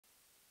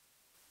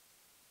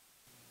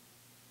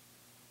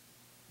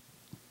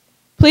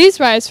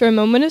Please rise for a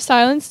moment of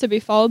silence to be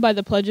followed by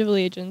the Pledge of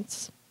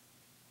Allegiance.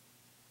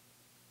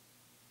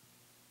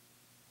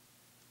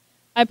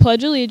 I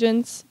pledge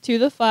allegiance to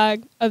the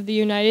flag of the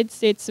United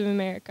States of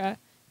America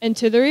and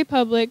to the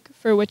republic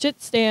for which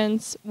it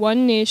stands,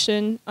 one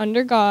nation,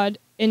 under God,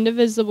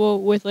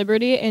 indivisible, with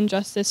liberty and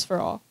justice for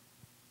all.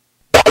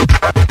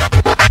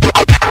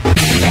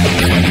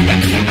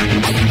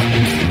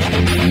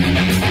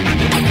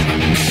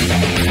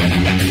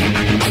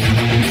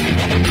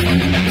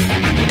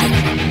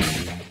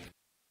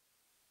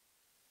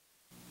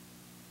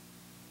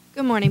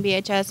 Good morning,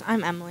 BHS.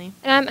 I'm Emily.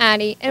 And I'm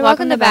Addie. And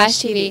welcome to Bash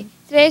TV.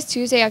 Today is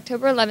Tuesday,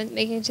 October 11th,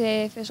 making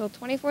today the official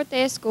 24th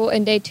day of school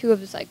and day 2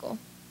 of the cycle.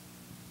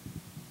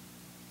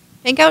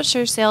 Pink Out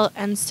Sure Sale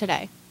ends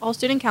today. All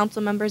student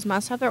council members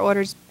must have their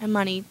orders and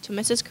money to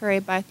Mrs. Curry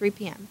by 3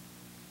 p.m.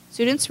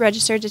 Students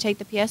registered to take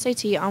the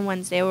PSAT on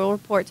Wednesday will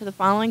report to the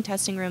following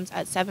testing rooms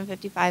at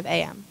 7:55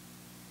 a.m.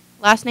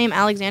 Last name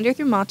Alexander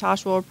through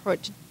Matosh will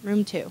report to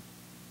room 2.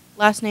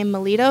 Last name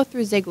Melito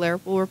through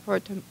Ziegler will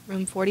report to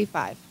room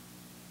 45.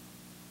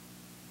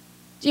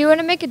 Do you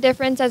want to make a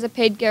difference as a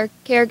paid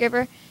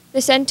caregiver?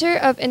 The Center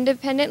of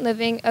Independent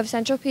Living of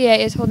Central PA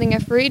is holding a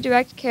free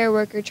direct care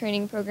worker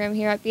training program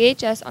here at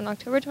BHS on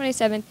October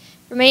 27th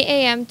from 8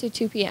 a.m. to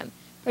 2 p.m.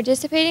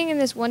 Participating in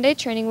this one-day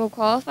training will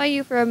qualify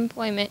you for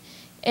employment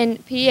in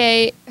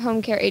PA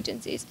home care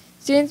agencies.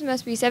 Students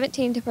must be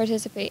 17 to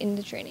participate in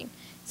the training.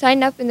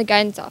 Sign up in the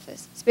guidance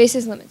office. Space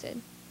is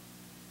limited.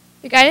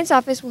 The guidance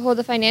office will hold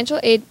a financial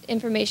aid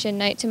information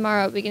night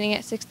tomorrow beginning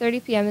at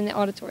 6:30 p.m. in the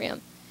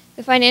auditorium.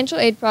 The financial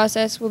aid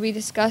process will be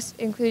discussed,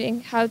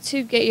 including how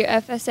to get your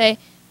FSA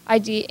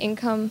ID,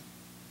 income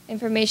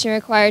information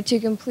required to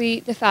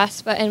complete the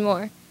FAFSA, and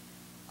more.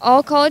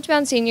 All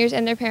college-bound seniors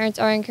and their parents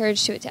are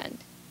encouraged to attend.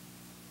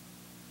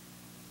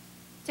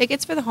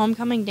 Tickets for the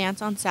homecoming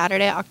dance on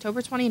Saturday,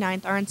 October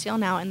 29th are on sale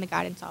now in the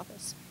guidance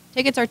office.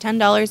 Tickets are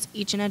 $10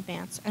 each in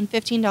advance and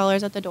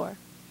 $15 at the door.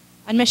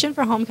 Admission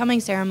for homecoming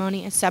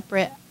ceremony is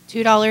separate,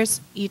 $2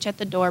 each at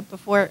the door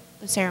before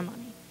the ceremony,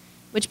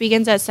 which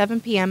begins at 7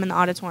 p.m. in the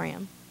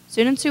auditorium.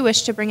 Students who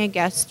wish to bring a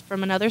guest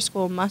from another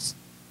school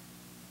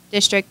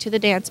district to the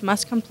dance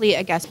must complete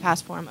a guest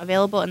pass form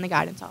available in the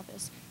guidance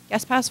office.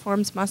 Guest pass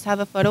forms must have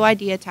a photo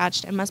ID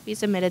attached and must be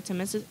submitted to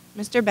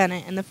Mr.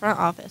 Bennett in the front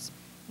office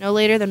no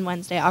later than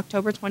Wednesday,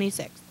 October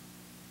 26th.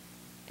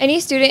 Any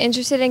student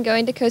interested in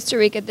going to Costa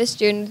Rica this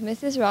June with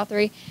Mrs.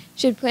 Rothery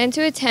should plan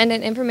to attend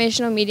an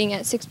informational meeting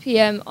at 6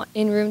 p.m.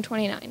 in room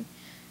 29.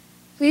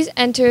 Please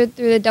enter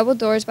through the double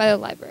doors by the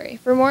library.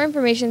 For more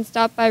information,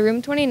 stop by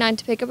room 29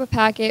 to pick up a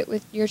packet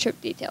with your trip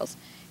details.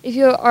 If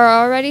you are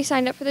already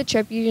signed up for the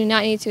trip, you do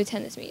not need to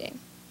attend this meeting.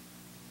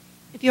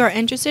 If you are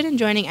interested in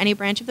joining any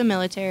branch of the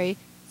military,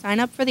 sign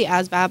up for the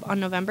ASVAB on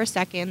November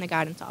 2nd in the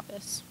guidance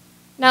office.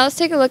 Now let's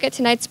take a look at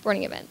tonight's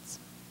sporting events.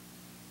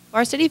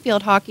 Varsity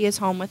field hockey is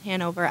home with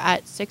Hanover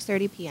at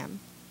 6:30 p.m.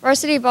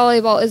 Varsity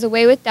volleyball is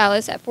away with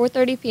Dallas at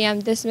 4:30 p.m.,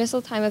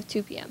 dismissal time of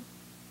 2 p.m.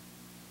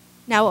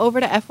 Now over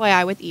to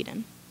FYI with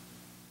Eden.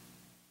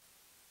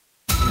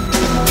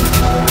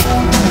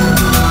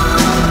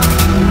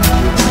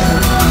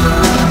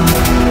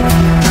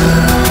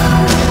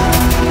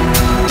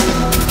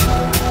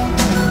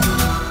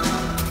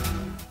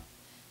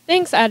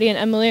 Thanks, Addie and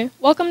Emily.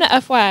 Welcome to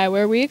FYI,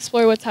 where we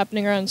explore what's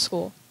happening around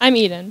school. I'm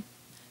Eden.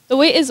 The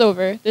wait is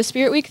over. The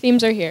Spirit Week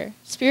themes are here.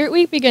 Spirit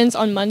Week begins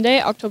on Monday,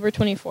 October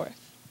 24th.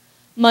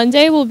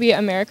 Monday will be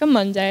America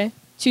Monday.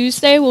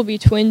 Tuesday will be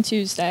Twin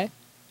Tuesday.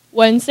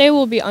 Wednesday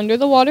will be Under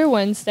the Water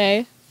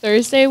Wednesday.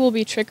 Thursday will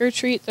be Trick or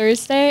Treat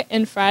Thursday.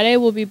 And Friday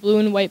will be Blue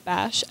and White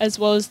Bash, as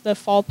well as the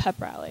Fall Pep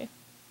Rally.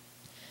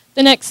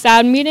 The next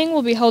SAD meeting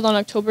will be held on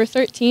October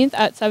 13th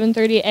at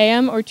 7:30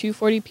 a.m. or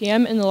 2:40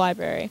 p.m. in the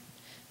library.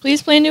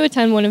 Please plan to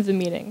attend one of the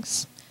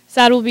meetings.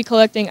 SAD will be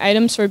collecting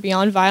items for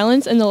Beyond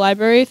Violence in the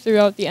library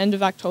throughout the end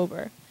of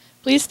October.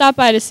 Please stop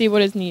by to see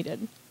what is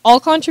needed.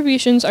 All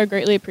contributions are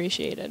greatly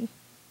appreciated.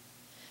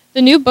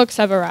 The new books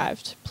have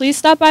arrived. Please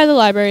stop by the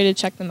library to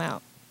check them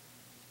out.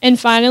 And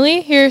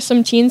finally, here are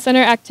some Teen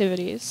Center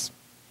activities.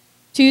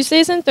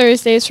 Tuesdays and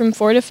Thursdays from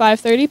 4 to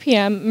 5:30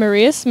 p.m.,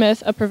 Maria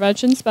Smith, a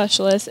prevention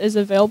specialist, is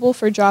available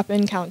for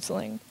drop-in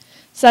counseling.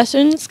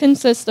 Sessions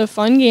consist of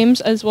fun games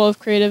as well as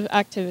creative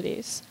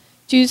activities.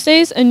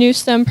 Tuesdays, a new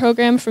STEM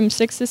program from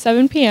 6 to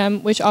 7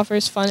 p.m., which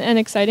offers fun and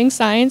exciting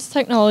science,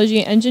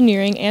 technology,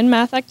 engineering, and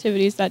math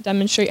activities that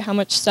demonstrate how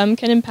much STEM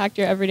can impact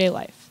your everyday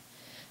life.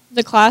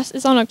 The class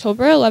is on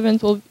October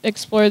 11th. We'll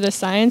explore the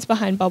science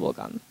behind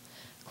bubblegum.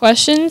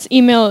 Questions?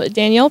 Email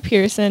Danielle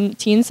Pearson,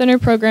 Teen Center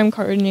Program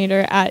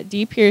Coordinator at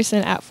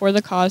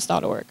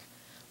dpearson@forthecause.org.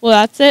 Well,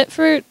 that's it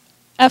for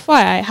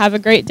FYI. Have a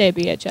great day,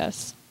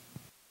 BHS.